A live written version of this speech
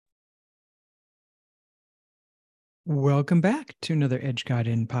Welcome back to another Edge God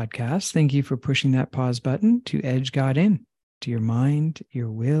In podcast. Thank you for pushing that pause button to edge God in to your mind,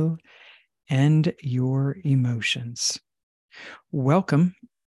 your will, and your emotions. Welcome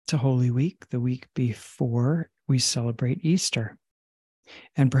to Holy Week, the week before we celebrate Easter.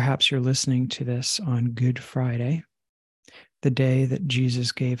 And perhaps you're listening to this on Good Friday, the day that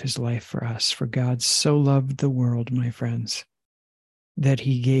Jesus gave his life for us. For God so loved the world, my friends, that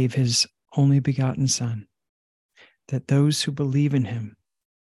he gave his only begotten Son, that those who believe in him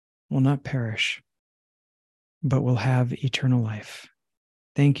will not perish, but will have eternal life.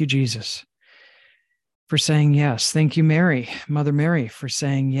 Thank you, Jesus, for saying yes. Thank you, Mary, Mother Mary, for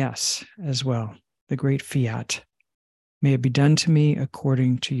saying yes as well. The great fiat. May it be done to me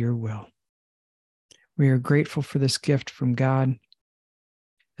according to your will. We are grateful for this gift from God.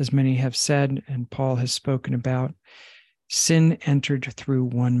 As many have said, and Paul has spoken about, sin entered through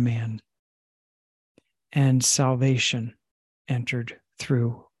one man, and salvation entered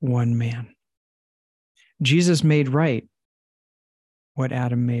through one man. Jesus made right what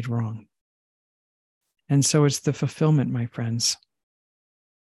Adam made wrong. And so it's the fulfillment, my friends,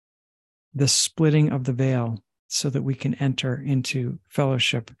 the splitting of the veil so that we can enter into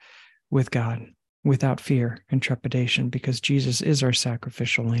fellowship with God without fear and trepidation, because Jesus is our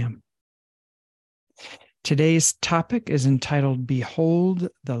sacrificial lamb. Today's topic is entitled, Behold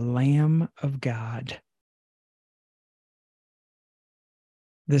the Lamb of God.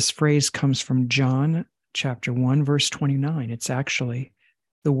 This phrase comes from John chapter 1, verse 29. It's actually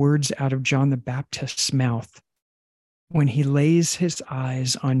the words out of John the Baptist's mouth when he lays his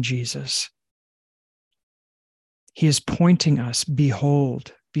eyes on Jesus. He is pointing us,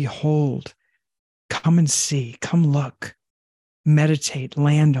 behold, behold, come and see, come look, meditate,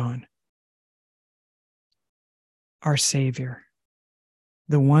 land on our Savior,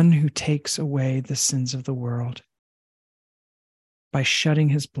 the one who takes away the sins of the world by shedding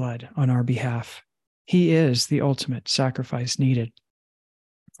his blood on our behalf. He is the ultimate sacrifice needed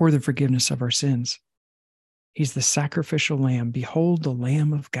for the forgiveness of our sins. He's the sacrificial lamb. Behold the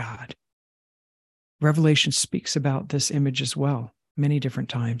Lamb of God. Revelation speaks about this image as well, many different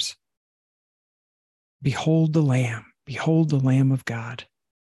times. Behold the Lamb of God.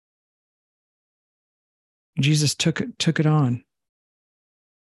 Jesus took it on.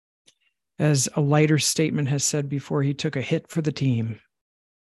 As a lighter statement has said before, he took a hit for the team.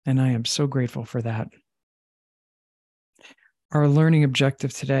 And I am so grateful for that. Our learning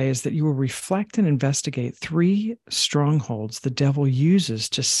objective today is that you will reflect and investigate 3 strongholds the devil uses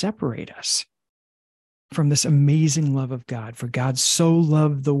to separate us from this amazing love of God. For God so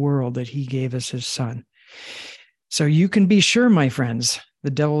loved the world that he gave us his Son. So you can be sure, my friends,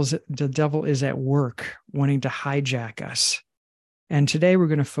 the devil is at work wanting to hijack us. And today we're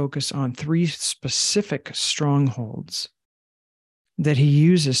going to focus on 3 specific strongholds that he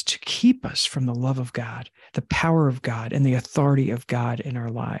uses to keep us from the love of God, the power of God, and the authority of God in our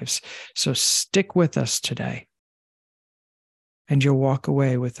lives. So stick with us today, and you'll walk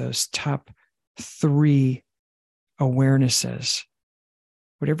away with those top 3 awarenesses.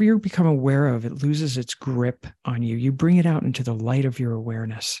 Whatever you become aware of, it loses its grip on you. You bring it out into the light of your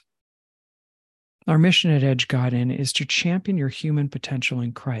awareness. Our mission at Edge God In is to champion your human potential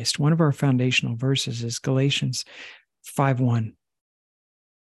in Christ. One of our foundational verses is Galatians 5:1.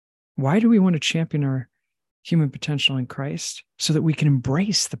 Why do we want to champion our human potential in Christ? So that we can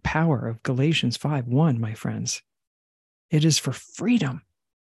embrace the power of Galatians 5:1, my friends. It is for freedom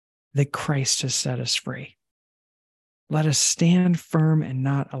that Christ has set us free. Let us stand firm and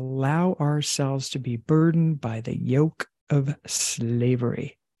not allow ourselves to be burdened by the yoke of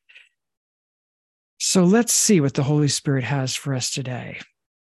slavery. So let's see what the Holy Spirit has for us today.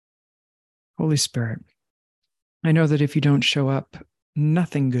 Holy Spirit, I know that if you don't show up,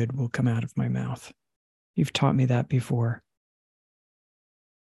 nothing good will come out of my mouth. You've taught me that before.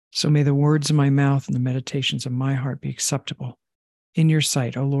 So may the words of my mouth and the meditations of my heart be acceptable in your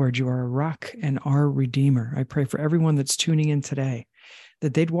sight. O Lord, you are a rock and our Redeemer. I pray for everyone that's tuning in today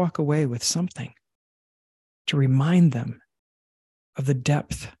that they'd walk away with something to remind them of the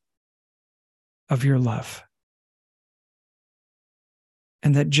depth of your love.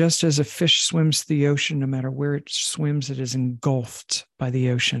 And that just as a fish swims through the ocean, no matter where it swims, it is engulfed by the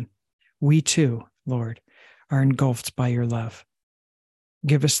ocean. We too, Lord, are engulfed by your love.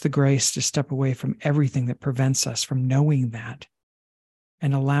 Give us the grace to step away from everything that prevents us from knowing that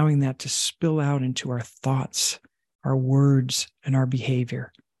and allowing that to spill out into our thoughts, our words, and our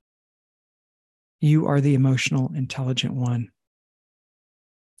behavior. You are the emotional, intelligent one.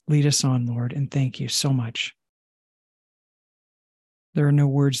 Lead us on, Lord, and thank you so much. There are no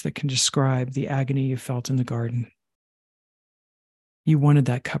words that can describe the agony you felt in the garden. You wanted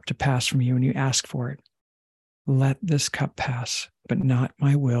that cup to pass from you and you asked for it. Let this cup pass, but not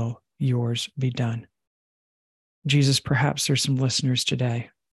my will, yours be done. Jesus, perhaps there's some listeners today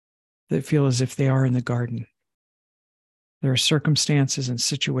that feel as if they are in the garden. There are circumstances and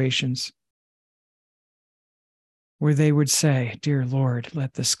situations where they would say, Dear Lord,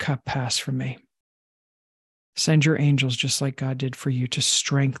 let this cup pass from me. Send your angels, just like God did for you, to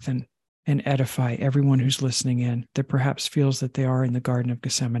strengthen and edify everyone who's listening in that perhaps feels that they are in the Garden of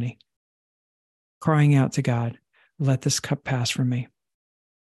Gethsemane, crying out to God, let this cup pass from me.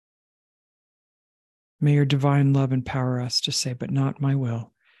 May your divine love empower us to say, but not my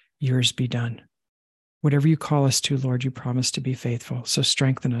will, yours be done. Whatever you call us to, Lord, you promise to be faithful. So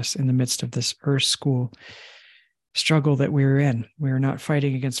strengthen us in the midst of this earth school struggle that we're in. We are not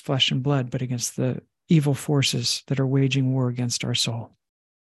fighting against flesh and blood, but against the evil forces that are waging war against our soul.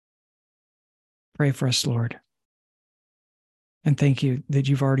 Pray for us, Lord. And thank you that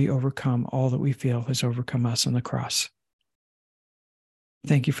you've already overcome all that we feel has overcome us on the cross.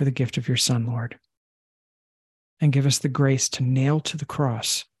 Thank you for the gift of your Son, Lord. And give us the grace to nail to the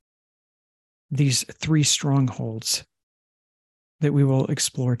cross these 3 strongholds that we will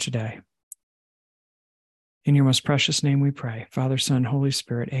explore today. In your most precious name we pray, Father, Son, Holy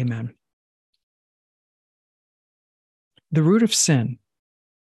Spirit, amen. The root of sin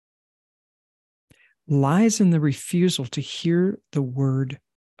lies in the refusal to hear the word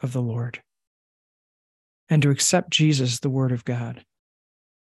of the Lord and to accept Jesus, the word of God.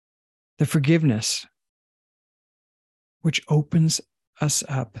 The forgiveness which opens us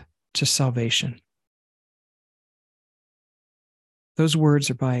up to salvation. Those words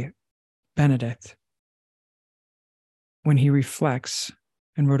are by Benedict when he reflects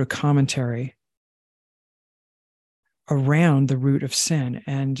and wrote a commentary around the root of sin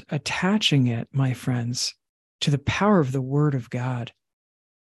and attaching it, my friends, to the power of the word of God.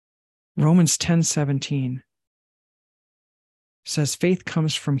 Romans 10:17 says faith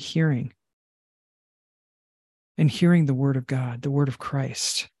comes from hearing, and hearing the word of God, the word of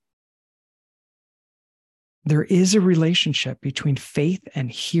Christ. There is a relationship between faith and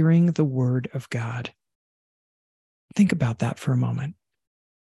hearing the word of God. Think about that for a moment.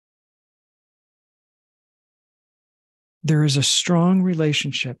 There is a strong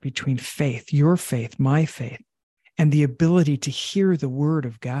relationship between faith, your faith, my faith, and the ability to hear the word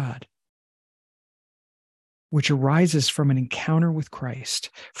of God, which arises from an encounter with Christ.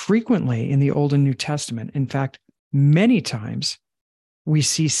 Frequently in the Old and New Testament, in fact, many times, we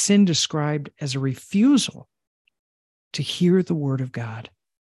see sin described as a refusal to hear the word of God.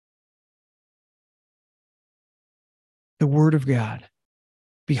 The word of God.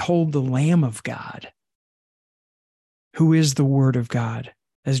 Behold the Lamb of God, who is the word of God,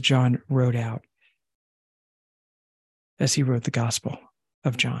 as John wrote out, as he wrote the Gospel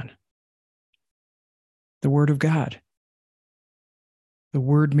of John. The word of God. The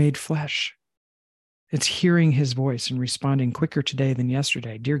word made flesh. It's hearing his voice and responding quicker today than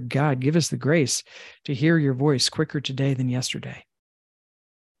yesterday. Dear God, give us the grace to hear your voice quicker today than yesterday.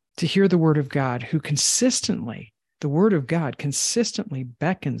 To hear the word of God, the word of God consistently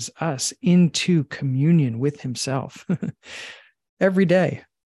beckons us into communion with himself every day.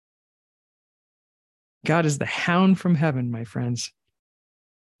 God is the hound from heaven, my friends.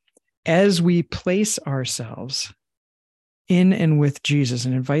 As we place ourselves in and with Jesus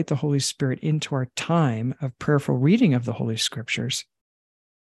and invite the Holy Spirit into our time of prayerful reading of the Holy Scriptures,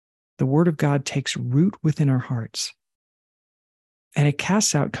 the word of God takes root within our hearts and it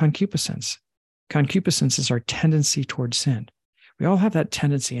casts out concupiscence. Concupiscence is our tendency towards sin. We all have that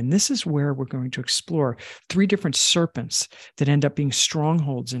tendency. And this is where we're going to explore 3 different serpents that end up being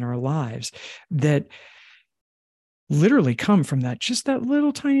strongholds in our lives that literally come from just that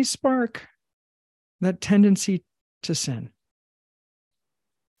little tiny spark, that tendency to sin.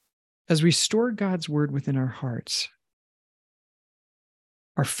 As we store God's word within our hearts,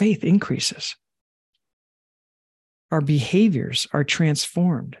 our faith increases. Our behaviors are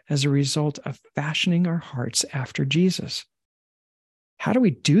transformed as a result of fashioning our hearts after Jesus. How do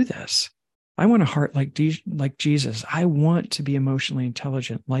we do this? I want a heart like Jesus. I want to be emotionally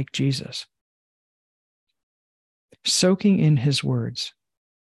intelligent like Jesus. Soaking in his words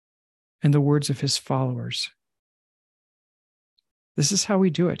and the words of his followers. This is how we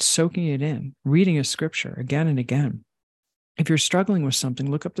do it, soaking it in, reading a scripture again and again. If you're struggling with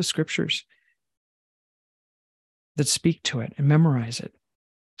something, look up the scriptures that speak to it and memorize it.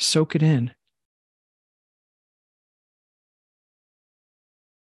 Soak it in.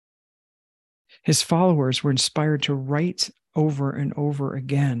 His followers were inspired to write over and over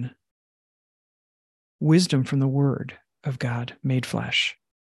again wisdom from the word of God made flesh.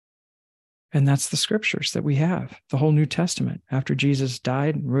 And that's the scriptures that we have, the whole New Testament, after Jesus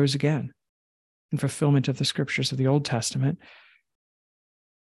died and rose again, in fulfillment of the scriptures of the Old Testament.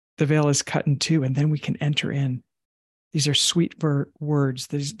 The veil is cut in two, and then we can enter in. These are sweet words.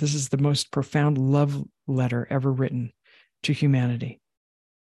 This is the most profound love letter ever written to humanity.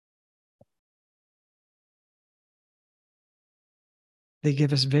 They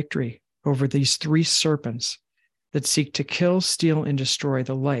give us victory over these three serpents that seek to kill, steal, and destroy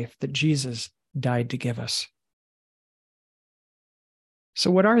the life that Jesus died to give us.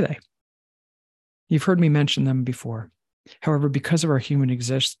 So what are they? You've heard me mention them before. However, because of our human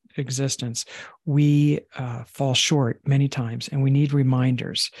existence, we fall short many times, and we need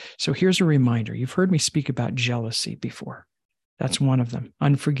reminders. So here's a reminder. You've heard me speak about jealousy before. That's one of them.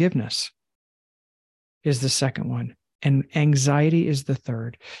 Unforgiveness is the second one, and anxiety is the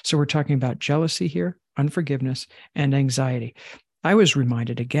third. So we're talking about jealousy here, unforgiveness, and anxiety. I was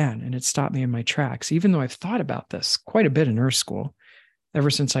reminded again, and it stopped me in my tracks, even though I've thought about this quite a bit in Earth School. Ever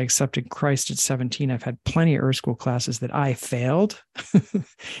since I accepted Christ at 17, I've had plenty of Earth School classes that I failed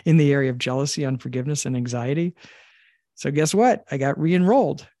in the area of jealousy, unforgiveness, and anxiety. So guess what? I got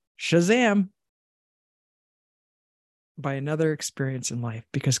re-enrolled. Shazam! By another experience in life,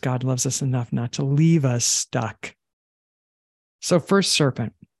 because God loves us enough not to leave us stuck. So first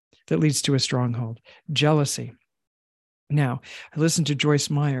serpent that leads to a stronghold, jealousy. Now, I listened to Joyce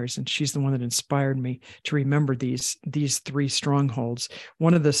Myers, and she's the one that inspired me to remember these three strongholds.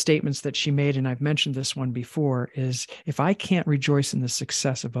 One of the statements that she made, and I've mentioned this one before, is if I can't rejoice in the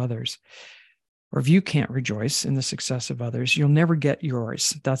success of others, or if you can't rejoice in the success of others, you'll never get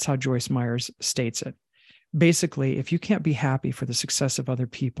yours. That's how Joyce Myers states it. Basically, if you can't be happy for the success of other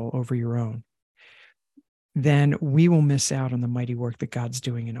people over your own, then we will miss out on the mighty work that God's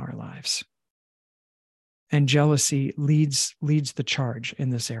doing in our lives. And jealousy leads the charge in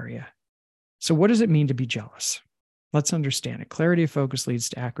this area. So what does it mean to be jealous? Let's understand it. Clarity of focus leads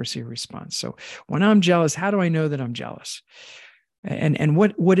to accuracy of response. So when I'm jealous, how do I know that I'm jealous? And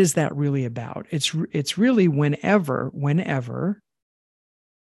what is that really about? It's really whenever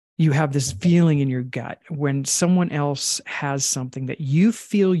you have this feeling in your gut, when someone else has something that you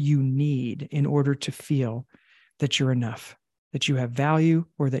feel you need in order to feel that you're enough, that you have value,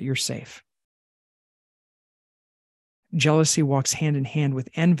 or that you're safe. Jealousy walks hand in hand with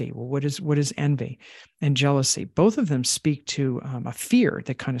envy. Well, what is envy and jealousy? Both of them speak to a fear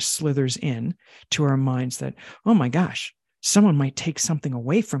that kind of slithers in to our minds that, oh my gosh, someone might take something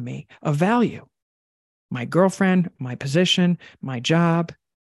away from me of value. My girlfriend, my position, my job.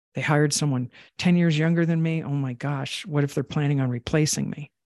 They hired someone 10 years younger than me. Oh my gosh, what if they're planning on replacing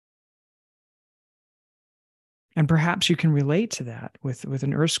me? And perhaps you can relate to that with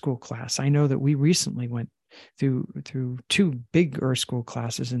an Earth School class. I know that we recently went through two big Earth School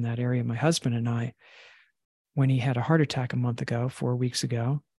classes in that area, my husband and I, when he had a heart attack a month ago, 4 weeks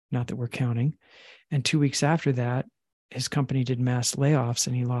ago, not that we're counting. And 2 weeks after that, his company did mass layoffs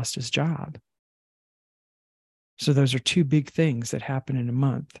and he lost his job. So those are two big things that happen in a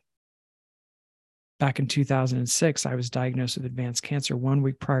month. Back in 2006, I was diagnosed with advanced cancer 1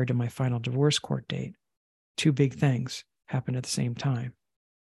 week prior to my final divorce court date. Two big things happened at the same time.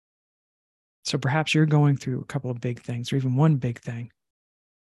 So perhaps you're going through a couple of big things, or even one big thing.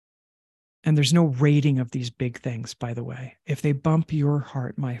 And there's no rating of these big things, by the way. If they bump your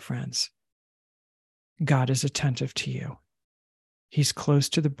heart, my friends, God is attentive to you. He's close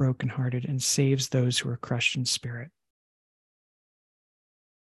to the brokenhearted and saves those who are crushed in spirit.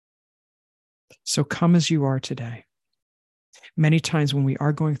 So come as you are today. Many times when we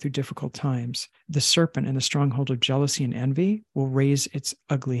are going through difficult times, the serpent and the stronghold of jealousy and envy will raise its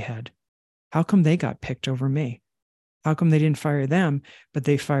ugly head. How come they got picked over me? How come they didn't fire them, but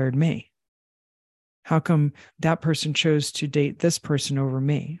they fired me? How come that person chose to date this person over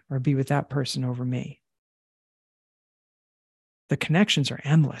me or be with that person over me? The connections are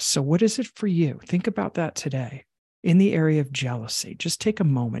endless. So what is it for you? Think about that today. In the area of jealousy, just take a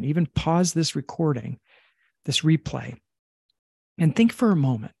moment, even pause this recording, this replay, and think for a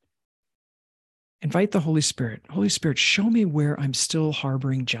moment. Invite the Holy Spirit. Holy Spirit, show me where I'm still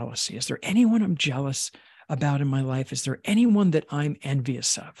harboring jealousy. Is there anyone I'm jealous about in my life? Is there anyone that I'm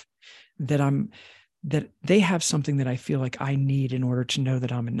envious of, that they have something that I feel like I need in order to know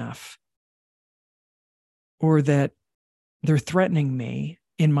that I'm enough? Or that they're threatening me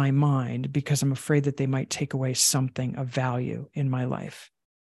in my mind because I'm afraid that they might take away something of value in my life.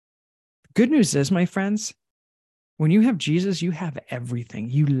 Good news is, my friends, when you have Jesus, you have everything.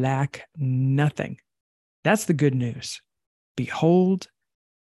 You lack nothing. That's the good news. Behold,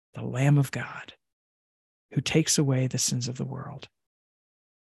 the Lamb of God. who takes away the sins of the world.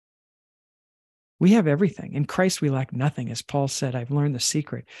 We have everything. In Christ, we lack nothing. As Paul said, I've learned the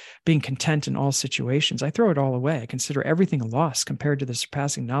secret, being content in all situations. I throw it all away. I consider everything a loss compared to the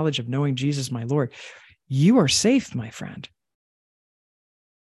surpassing knowledge of knowing Jesus, my Lord. You are safe, my friend.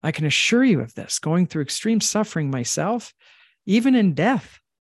 I can assure you of this, going through extreme suffering myself, even in death,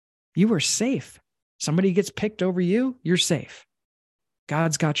 you are safe. Somebody gets picked over you, you're safe.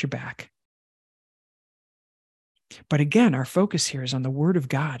 God's got your back. But again, our focus here is on the Word of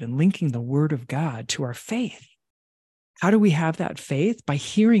God and linking the Word of God to our faith. How do we have that faith? By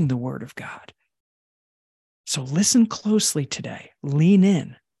hearing the Word of God. So listen closely today. Lean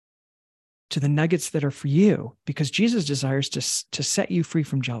in to the nuggets that are for you, because Jesus desires to set you free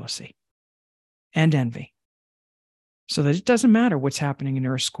from jealousy and envy, so that it doesn't matter what's happening in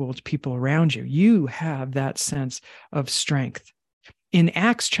your school to people around you. You have that sense of strength. In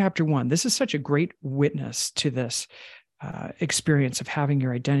Acts chapter 1, this is such a great witness to this experience of having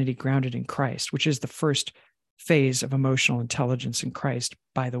your identity grounded in Christ, which is the first phase of emotional intelligence in Christ,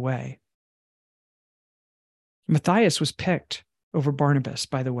 by the way. Matthias was picked over Barnabas,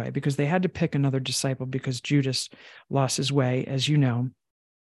 by the way, because they had to pick another disciple because Judas lost his way, as you know,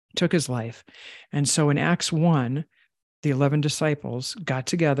 took his life. And so in Acts 1, the 11 disciples got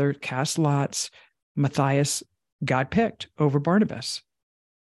together, cast lots. Matthias got picked over Barnabas.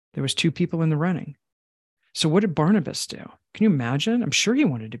 There was 2 people in the running. So what did Barnabas do? Can you imagine? I'm sure he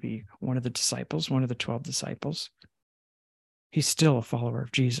wanted to be one of the disciples, one of the 12 disciples. He's still a follower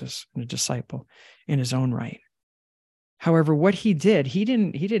of Jesus and a disciple in his own right. However, what he did, he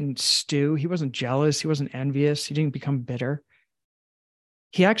didn't stew. He wasn't jealous. He wasn't envious. He didn't become bitter.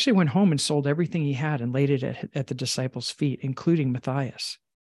 He actually went home and sold everything he had and laid it at the disciples' feet, including Matthias.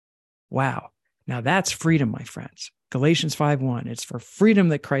 Wow. Now that's freedom, my friends. Galatians 5:1. It's for freedom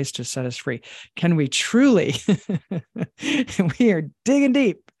that Christ has set us free. Can we truly, we are digging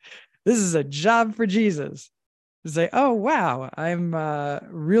deep. This is a job for Jesus. To say, oh, wow, I'm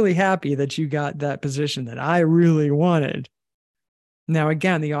really happy that you got that position that I really wanted. Now,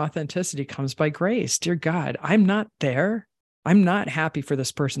 again, the authenticity comes by grace. Dear God, I'm not there. I'm not happy for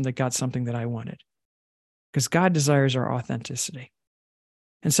this person that got something that I wanted, because God desires our authenticity.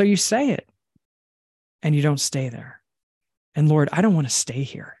 And so you say it and you don't stay there. And Lord, I don't want to stay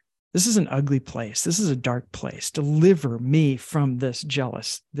here. This is an ugly place. This is a dark place. Deliver me from these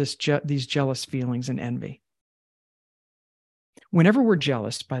jealous feelings and envy. Whenever we're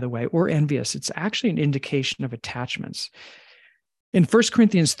jealous, by the way, or envious, it's actually an indication of attachments. In 1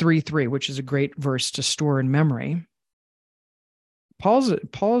 Corinthians 3:3, which is a great verse to store in memory,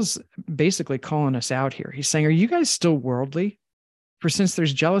 Paul's basically calling us out here. He's saying, are you guys still worldly? For since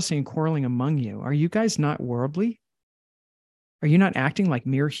there's jealousy and quarreling among you, are you guys not worldly? Are you not acting like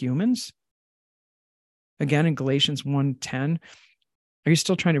mere humans? Again, in Galatians 1:10, are you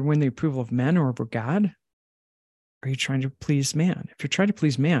still trying to win the approval of men or over God? Are you trying to please man? If you're trying to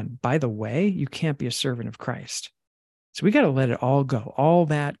please man, by the way, you can't be a servant of Christ. So we got to let it all go. All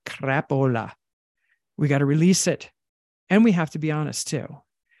that crapola. We got to release it. And we have to be honest too.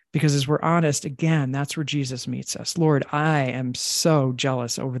 Because as we're honest, again, that's where Jesus meets us. Lord, I am so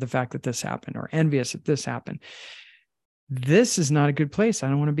jealous over the fact that this happened, or envious that this happened. This is not a good place. I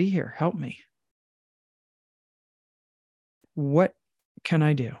don't want to be here. Help me. What can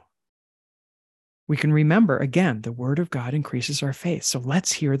I do? We can remember, again, the Word of God increases our faith. So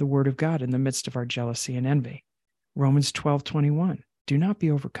let's hear the Word of God in the midst of our jealousy and envy. Romans 12:21. Do not be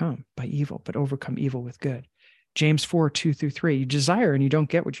overcome by evil, but overcome evil with good. James 4:2-3. You desire and you don't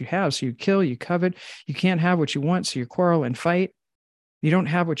get what you have, so you kill, you covet. You can't have what you want, so you quarrel and fight. You don't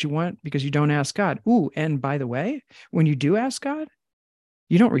have what you want because you don't ask God. Ooh, and by the way, when you do ask God,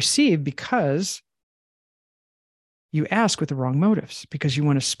 you don't receive because you ask with the wrong motives, because you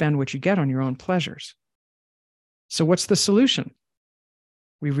want to spend what you get on your own pleasures. So what's the solution?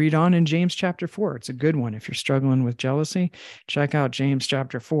 We read on in James chapter 4. It's a good one. If you're struggling with jealousy, check out James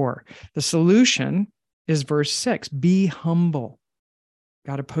chapter 4. The solution is verse 6. Be humble.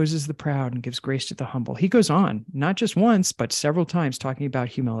 God opposes the proud and gives grace to the humble. He goes on, not just once, but several times, talking about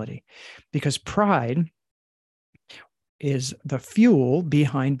humility, because pride is the fuel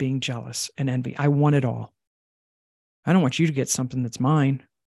behind being jealous and envy. I want it all. I don't want you to get something that's mine,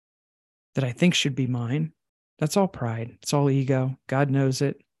 that I think should be mine. That's all pride. It's all ego. God knows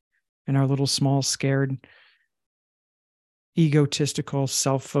it. In our little, small, scared, egotistical,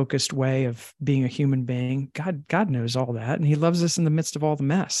 self-focused way of being a human being. God knows all that. And he loves us in the midst of all the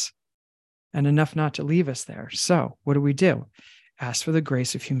mess, and enough not to leave us there. So what do? Ask for the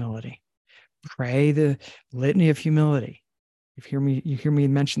grace of humility. Pray the litany of humility. You hear me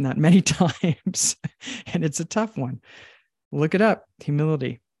mention that many times, and it's a tough one. Look it up.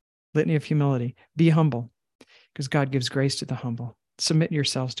 Humility, litany of humility. Be humble, because God gives grace to the humble. Submit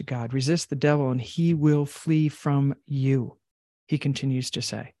yourselves to God. Resist the devil, and he will flee from you, he continues to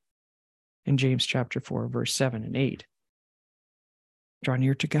say in James chapter 4, verse 7 and 8. Draw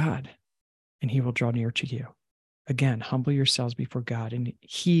near to God, and he will draw near to you. Again, humble yourselves before God, and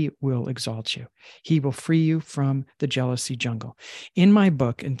he will exalt you. He will free you from the jealousy jungle. In my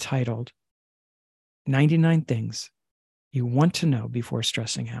book entitled 99 Things You Want to Know Before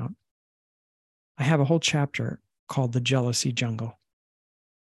Stressing Out, I have a whole chapter called The Jealousy Jungle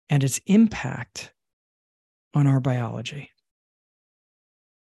and its impact on our biology.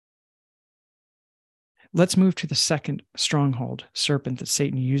 Let's move to the second stronghold, serpent, that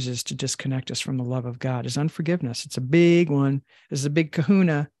Satan uses to disconnect us from the love of God, is unforgiveness. It's a big one. It's a big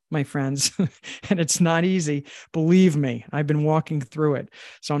kahuna, my friends, and it's not easy. Believe me, I've been walking through it.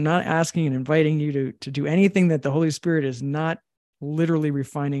 So I'm not asking and inviting you to do anything that the Holy Spirit is not literally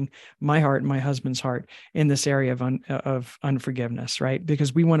refining my heart and my husband's heart in this area of unforgiveness, right?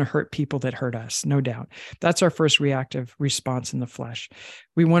 Because we want to hurt people that hurt us, no doubt. That's our first reactive response in the flesh.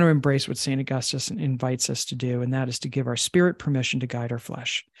 We want to embrace what St. Augustine invites us to do, and that is to give our spirit permission to guide our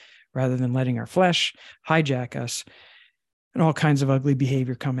flesh, rather than letting our flesh hijack us and all kinds of ugly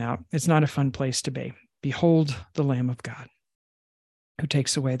behavior come out. It's not a fun place to be. Behold the Lamb of God who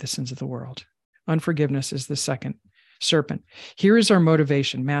takes away the sins of the world. Unforgiveness is the second serpent. Here is our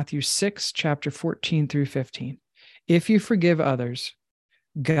motivation, Matthew 6, chapter 14 through 15. If you forgive others,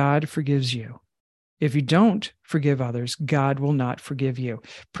 God forgives you. If you don't forgive others, God will not forgive you.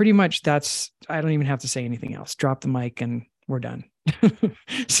 Pretty much I don't even have to say anything else. Drop the mic and we're done.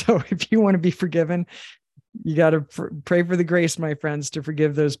 So if you want to be forgiven, you got to pray for the grace, my friends, to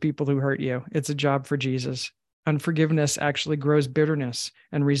forgive those people who hurt you. It's a job for Jesus. Unforgiveness actually grows bitterness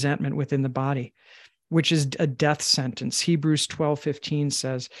and resentment within the body, which is a death sentence. Hebrews 12:15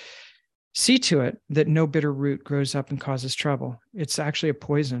 says, see to it that no bitter root grows up and causes trouble. It's actually a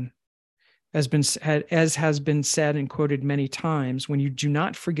poison. As has been said and quoted many times, when you do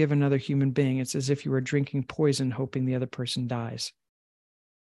not forgive another human being, it's as if you are drinking poison, hoping the other person dies.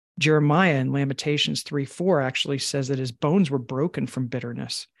 Jeremiah in Lamentations 3:4 actually says that his bones were broken from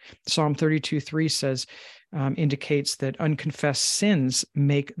bitterness. Psalm 32:3 says, indicates that unconfessed sins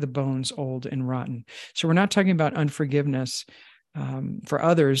make the bones old and rotten. So we're not talking about unforgiveness for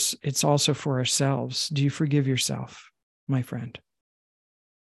others. It's also for ourselves. Do you forgive yourself, my friend?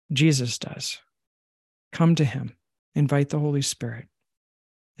 Jesus does. Come to him. Invite the Holy Spirit.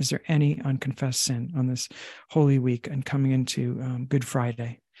 Is there any unconfessed sin on this Holy Week and coming into Good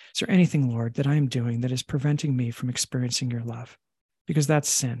Friday? Is there anything, Lord, that I am doing that is preventing me from experiencing your love? Because that's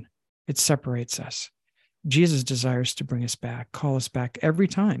sin. It separates us. Jesus desires to bring us back, call us back every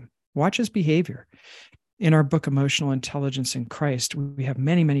time. Watch his behavior. In our book, Emotional Intelligence in Christ, we have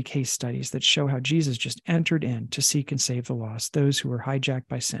many, many case studies that show how Jesus just entered in to seek and save the lost, those who were hijacked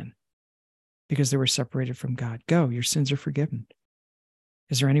by sin because they were separated from God. Go, your sins are forgiven.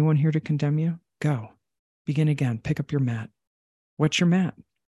 Is there anyone here to condemn you? Go. Begin again. Pick up your mat. What's your mat?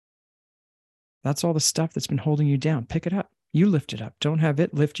 That's all the stuff that's been holding you down. Pick it up. You lift it up. Don't have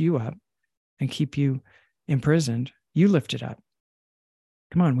it lift you up and keep you imprisoned. You lift it up.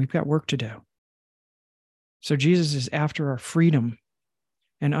 Come on, we've got work to do. So Jesus is after our freedom,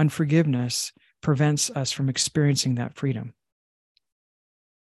 and unforgiveness prevents us from experiencing that freedom.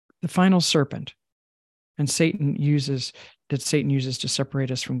 The final serpent, and Satan uses to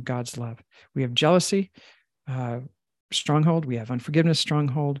separate us from God's love. We have jealousy, stronghold. We have unforgiveness,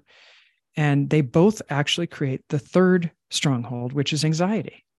 stronghold. And they both actually create the third stronghold, which is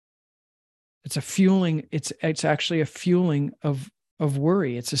anxiety. It's a fueling. It's actually a fueling of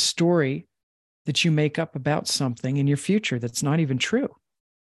worry. It's a story that you make up about something in your future that's not even true.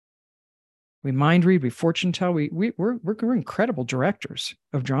 We mind read, we fortune tell. We're incredible directors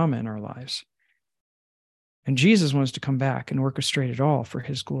of drama in our lives. And Jesus wants to come back and orchestrate it all for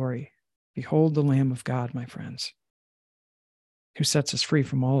his glory. Behold the Lamb of God, my friends, who sets us free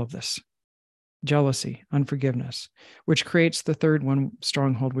from all of this. Jealousy, unforgiveness, which creates the third one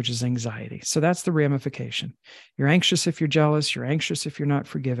stronghold, which is anxiety. So that's the ramification. You're anxious if you're jealous. You're anxious if you're not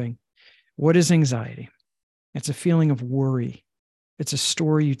forgiving. What is anxiety? It's a feeling of worry. It's a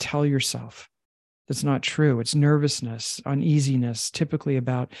story you tell yourself that's not true. It's nervousness, uneasiness, typically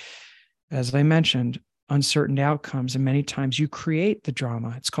about, as I mentioned, uncertain outcomes. And many times you create the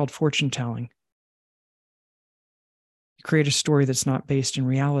drama. It's called fortune telling. You create a story that's not based in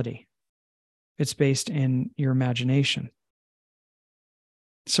reality. It's based in your imagination.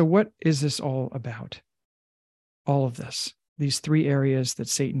 So what is this all about? All of this. these three areas that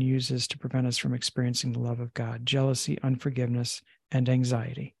Satan uses to prevent us from experiencing the love of God: jealousy, unforgiveness, and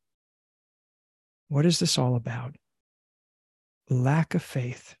anxiety. What is this all about? Lack of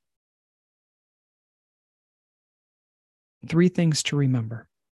faith. Three things to remember.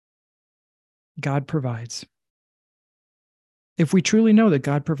 God provides. If we truly know that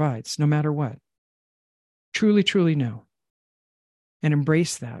God provides, no matter what, truly, truly know, and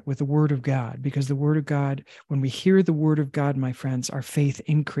embrace that with the Word of God, because the Word of God, when we hear the Word of God, my friends, our faith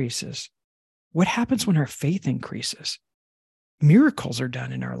increases. What happens when our faith increases? Miracles are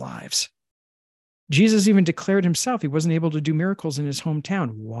done in our lives. Jesus even declared himself he wasn't able to do miracles in his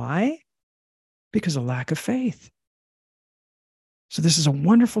hometown. Why? Because of lack of faith. So this is a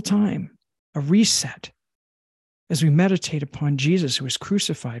wonderful time, a reset, as we meditate upon Jesus, who was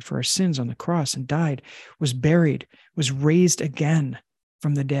crucified for our sins on the cross and died, was buried, was raised again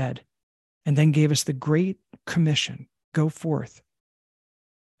from the dead, and then gave us the great commission: go forth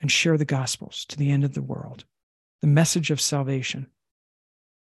and share the gospels to the end of the world, the message of salvation.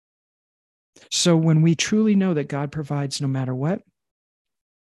 So when we truly know that God provides no matter what,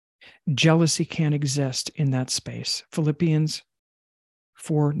 jealousy can't exist in that space. Philippians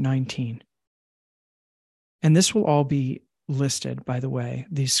 4:19. And this will all be listed, by the way,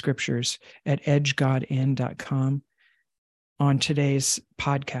 these scriptures at edgegodin.com on today's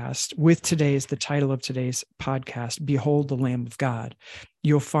podcast. With the title of today's podcast, Behold the Lamb of God.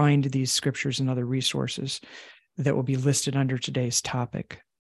 You'll find these scriptures and other resources that will be listed under today's topic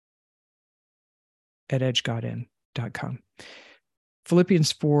at edgegodin.com.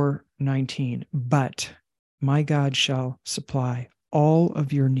 Philippians 4:19. But my God shall supply all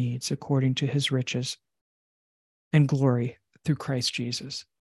of your needs according to his riches and glory through Christ Jesus.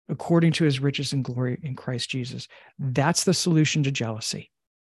 According to his riches and glory in Christ Jesus. That's the solution to jealousy.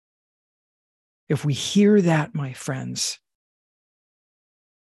 If we hear that, my friends,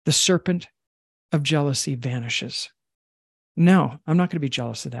 the serpent of jealousy vanishes. No, I'm not going to be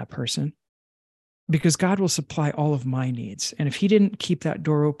jealous of that person, because God will supply all of my needs. And if he didn't keep that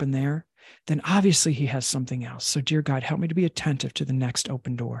door open there, then obviously he has something else. So dear God, help me to be attentive to the next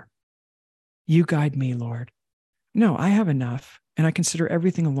open door. You guide me, Lord. No, I have enough, and I consider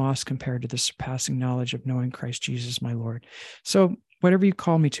everything a loss compared to the surpassing knowledge of knowing Christ Jesus, my Lord. So whatever you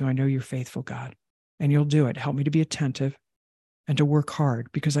call me to, I know you're faithful, God, and you'll do it. Help me to be attentive and to work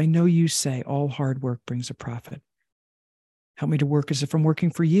hard, because I know you say all hard work brings a profit. Help me to work as if I'm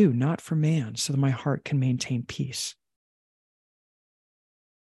working for you, not for man, so that my heart can maintain peace.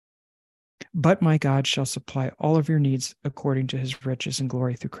 But my God shall supply all of your needs according to his riches and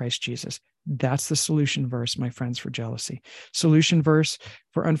glory through Christ Jesus. That's the solution verse, my friends, for jealousy. Solution verse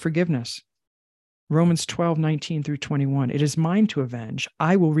for unforgiveness. Romans 12:19 through 21. It is mine to avenge.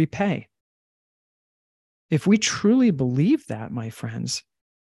 I will repay. If we truly believe that, my friends,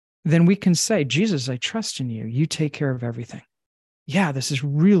 then we can say, Jesus, I trust in you. You take care of everything. Yeah, this is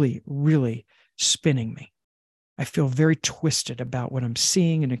really, really spinning me. I feel very twisted about what I'm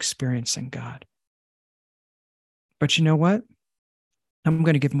seeing and experiencing, God. But you know what? I'm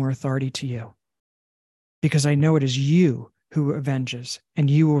going to give more authority to you, because I know it is you who avenges and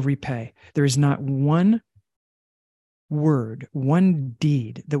you will repay. There is not one word, one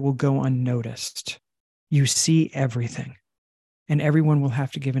deed that will go unnoticed. You see everything, and everyone will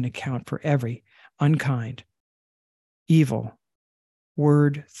have to give an account for every unkind, evil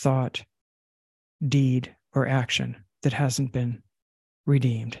word, thought, deed, or action that hasn't been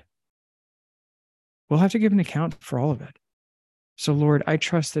redeemed. We'll have to give an account for all of it. So, Lord, I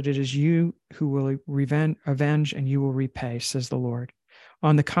trust that it is you who will avenge and you will repay, says the Lord.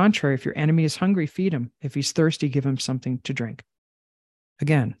 On the contrary, if your enemy is hungry, feed him. If he's thirsty, give him something to drink.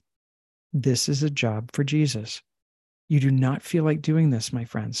 Again, this is a job for Jesus. You do not feel like doing this, my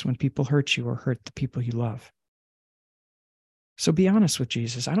friends, when people hurt you or hurt the people you love. So be honest with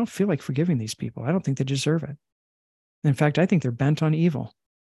Jesus. I don't feel like forgiving these people. I don't think they deserve it. In fact, I think they're bent on evil.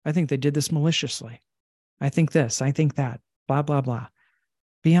 I think they did this maliciously. I think this, I think that, blah, blah, blah.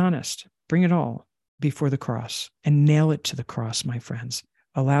 Be honest. Bring it all before the cross and nail it to the cross, my friends.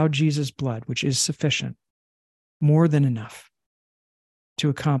 Allow Jesus' blood, which is sufficient, more than enough, to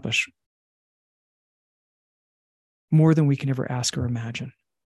accomplish more than we can ever ask or imagine.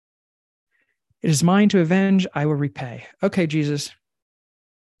 It is mine to avenge, I will repay. Okay, Jesus,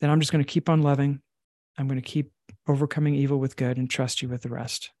 then I'm just going to keep on loving. I'm going to keep overcoming evil with good and trust you with the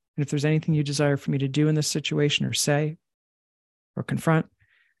rest. And if there's anything you desire for me to do in this situation or say or confront,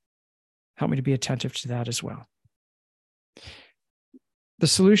 help me to be attentive to that as well. The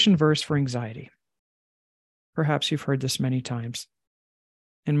solution verse for anxiety. Perhaps you've heard this many times.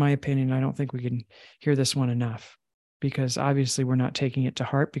 In my opinion, I don't think we can hear this one enough. because obviously we're not taking it to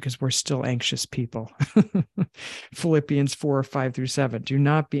heart because we're still anxious people. Philippians 4:5-7. Do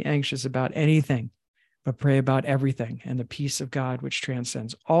not be anxious about anything, but pray about everything. And the peace of God, which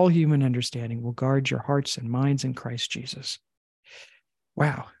transcends all human understanding, will guard your hearts and minds in Christ Jesus.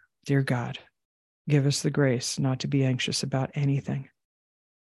 Wow, dear God, give us the grace not to be anxious about anything.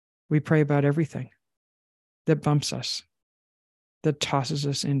 We pray about everything that bumps us, that tosses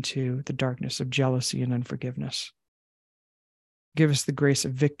us into the darkness of jealousy and unforgiveness. Give us the grace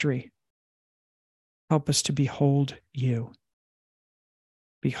of victory. Help us to behold you.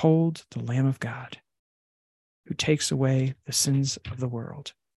 Behold the Lamb of God who takes away the sins of the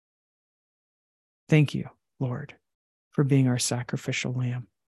world. Thank you, Lord, for being our sacrificial lamb.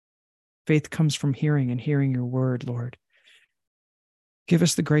 Faith comes from hearing, and hearing your word, Lord. Give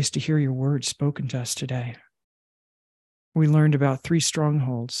us the grace to hear your word spoken to us today. We learned about 3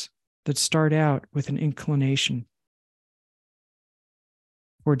 strongholds that start out with an inclination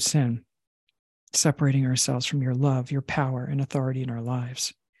toward sin, separating ourselves from your love, your power, and authority in our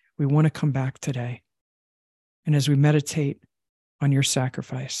lives. We want to come back today. And as we meditate on your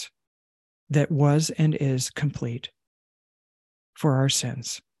sacrifice that was and is complete for our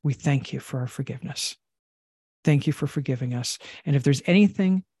sins, we thank you for our forgiveness. Thank you for forgiving us. And if there's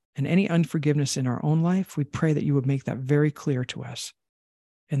anything and any unforgiveness in our own life, we pray that you would make that very clear to us.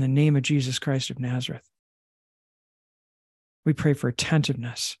 In the name of Jesus Christ of Nazareth, we pray for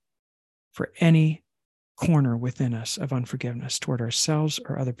attentiveness for any corner within us of unforgiveness toward ourselves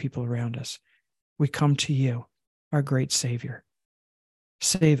or other people around us. We come to you, our great Savior.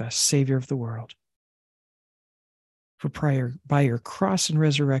 Save us, Savior of the world. For by your cross and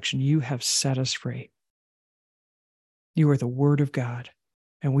resurrection, you have set us free. You are the Word of God,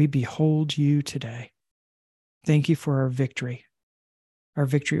 and we behold you today. Thank you for our victory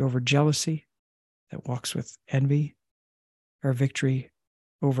over jealousy that walks with envy, our victory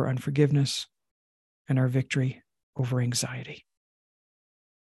over unforgiveness, and our victory over anxiety.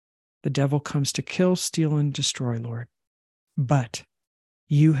 The devil comes to kill, steal, and destroy, Lord, but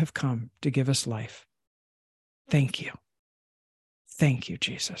you have come to give us life. Thank you. Thank you,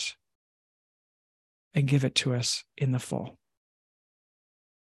 Jesus. And give it to us in the full.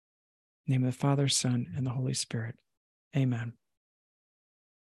 In the name of the Father, Son, and the Holy Spirit. Amen.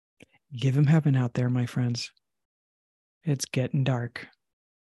 Give him heaven out there, my friends. It's getting dark.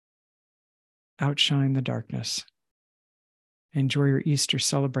 Outshine the darkness. Enjoy your Easter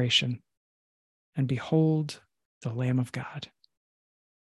celebration and behold the Lamb of God.